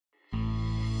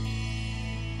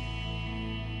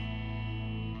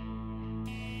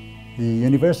The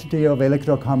University of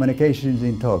Electro-Communications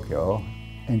in Tokyo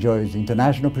enjoys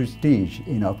international prestige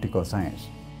in optical science.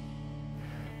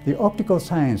 The Optical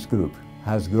Science group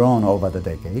has grown over the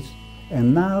decades,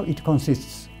 and now it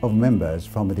consists of members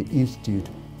from the Institute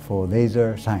for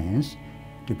Laser Science,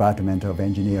 Department of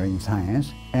Engineering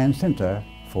Science, and Center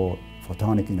for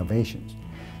Photonic Innovations.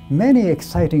 Many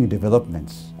exciting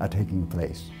developments are taking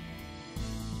place.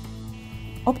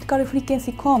 Optical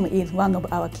frequency comb is one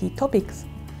of our key topics.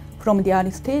 From the early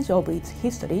stage of its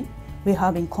history, we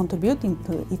have been contributing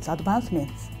to its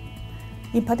advancements.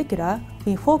 In particular,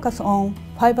 we focus on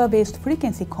fiber-based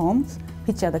frequency combs,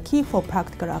 which are the key for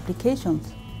practical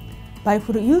applications. By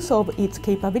full use of its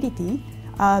capability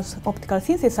as optical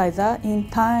synthesizer in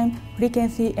time,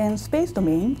 frequency, and space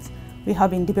domains, we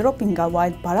have been developing a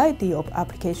wide variety of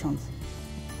applications.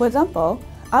 For example,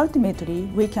 ultimately,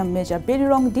 we can measure very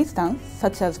long distance,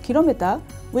 such as kilometer,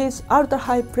 with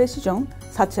ultra-high precision,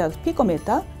 such as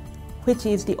picometer, which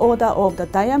is the order of the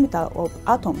diameter of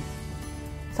atom.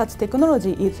 Such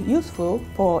technology is useful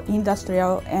for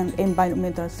industrial and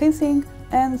environmental sensing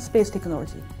and space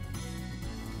technology.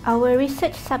 Our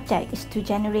research subject is to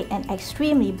generate an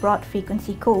extremely broad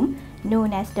frequency comb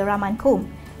known as the Raman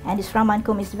Comb. And this Raman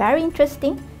Comb is very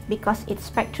interesting because its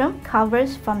spectrum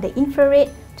covers from the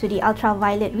infrared to the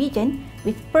ultraviolet region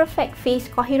with perfect phase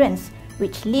coherence,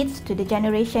 which leads to the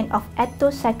generation of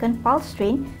attosecond pulse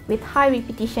train with high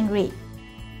repetition rate.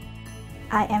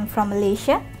 I am from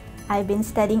Malaysia. I've been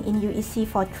studying in UEC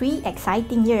for 3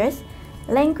 exciting years.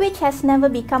 Language has never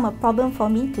become a problem for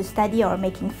me to study or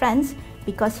making friends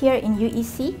because here in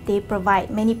UEC they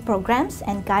provide many programs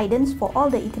and guidance for all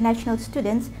the international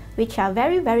students, which are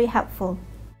very helpful.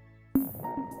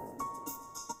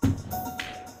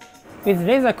 With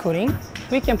laser cooling,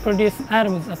 we can produce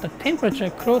atoms at a temperature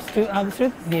close to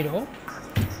absolute zero.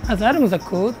 As atoms are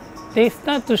cooled, they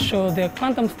start to show their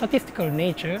quantum statistical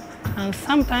nature and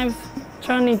sometimes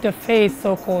turn into a phase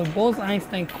so-called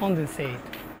Bose-Einstein Condensate.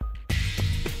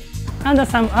 Under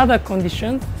some other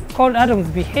conditions, cold atoms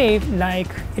behave like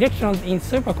electrons in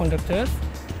superconductors,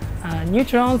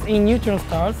 neutrons in neutron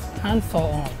stars, and so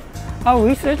on. Our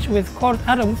research with cold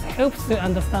atoms helps to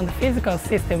understand physical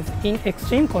systems in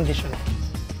extreme conditions.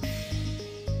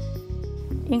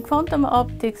 In quantum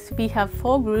optics, we have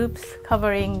 4 groups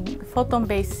covering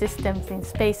photon-based systems in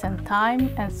space and time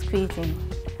and squeezing.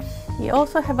 We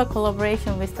also have a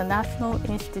collaboration with the National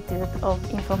Institute of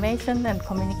Information and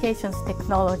Communications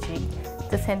Technology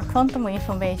to send quantum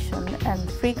information and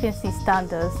frequency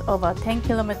standards over a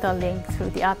 10-kilometer link through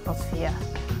the atmosphere.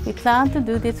 We plan to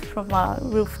do this from a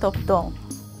rooftop dome.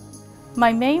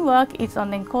 My main work is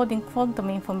on encoding quantum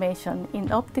information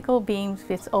in optical beams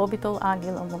with orbital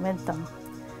angular momentum.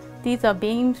 These are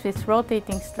beams with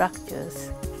rotating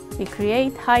structures. We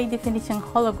create high-definition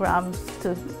holograms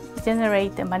to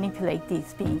generate and manipulate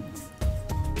these beams.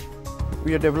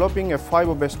 We are developing a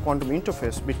fiber-based quantum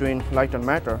interface between light and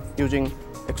matter using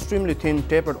extremely thin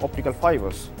tapered optical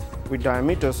fibers with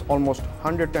diameters almost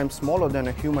 100 times smaller than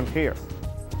a human hair.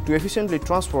 To efficiently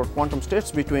transfer quantum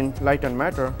states between light and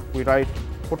matter, we write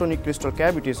photonic crystal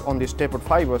cavities on these tapered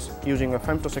fibers using a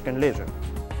femtosecond laser.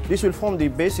 This will form the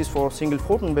basis for a single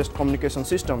photon-based communication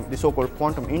system, the so-called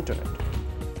quantum internet.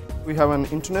 We have an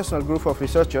international group of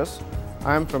researchers.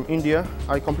 I am from India.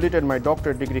 I completed my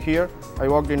doctorate degree here. I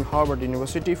worked in Harvard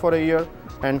University for a year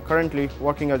and currently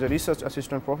working as a research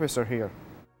assistant professor here.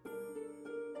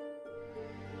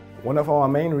 One of our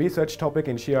main research topics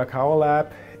in Shirakawa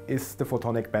lab is the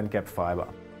photonic bandgap fiber.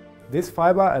 This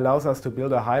fiber allows us to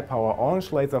build a high-power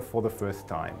orange laser for the first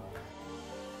time.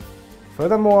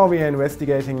 Furthermore, we are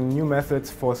investigating new methods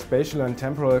for spatial and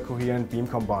temporal coherent beam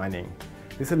combining.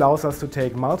 This allows us to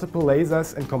take multiple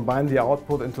lasers and combine the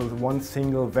output into one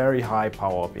single very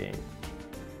high-power beam.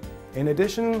 In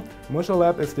addition, Musha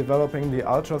Lab is developing the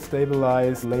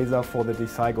ultra-stabilized laser for the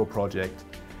DeCyGo project.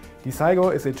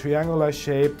 DeCyGo is a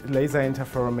triangular-shaped laser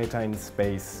interferometer in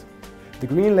space. The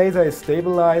green laser is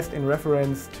stabilized in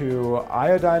reference to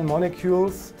iodine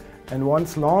molecules, and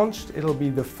once launched, it'll be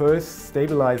the first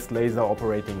stabilized laser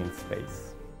operating in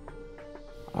space.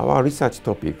 Our research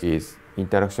topic is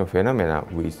interaction phenomena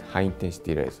with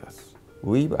high-intensity lasers.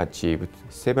 We've achieved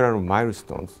several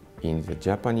milestones in the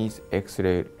Japanese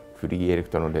X-ray free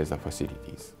electron laser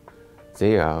facilities.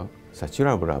 They are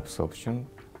saturable absorption,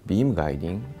 beam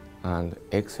guiding, and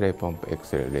X-ray pump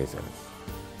X-ray lasers.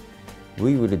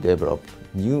 We will develop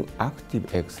new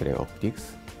active X-ray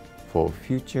optics for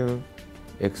future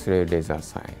X-ray laser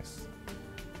science.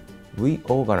 We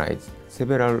organize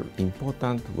several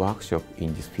important workshops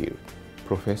in this field.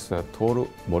 Professor Toru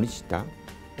Morishita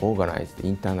organized the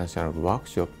international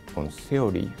workshop on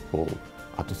theory for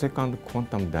attosecond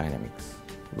quantum dynamics.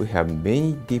 We have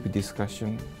many deep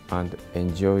discussions and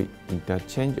enjoy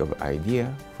interchange of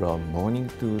ideas from morning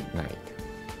to night.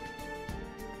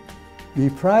 We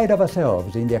pride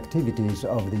ourselves in the activities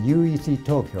of the UEC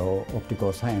Tokyo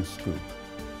Optical Science Group.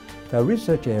 The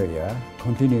research area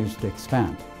continues to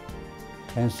expand,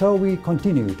 and so we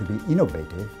continue to be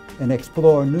innovative and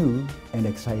explore new and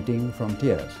exciting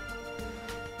frontiers.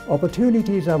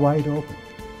 Opportunities are wide open.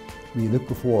 We look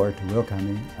forward to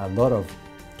welcoming a lot of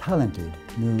talented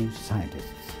new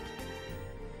scientists.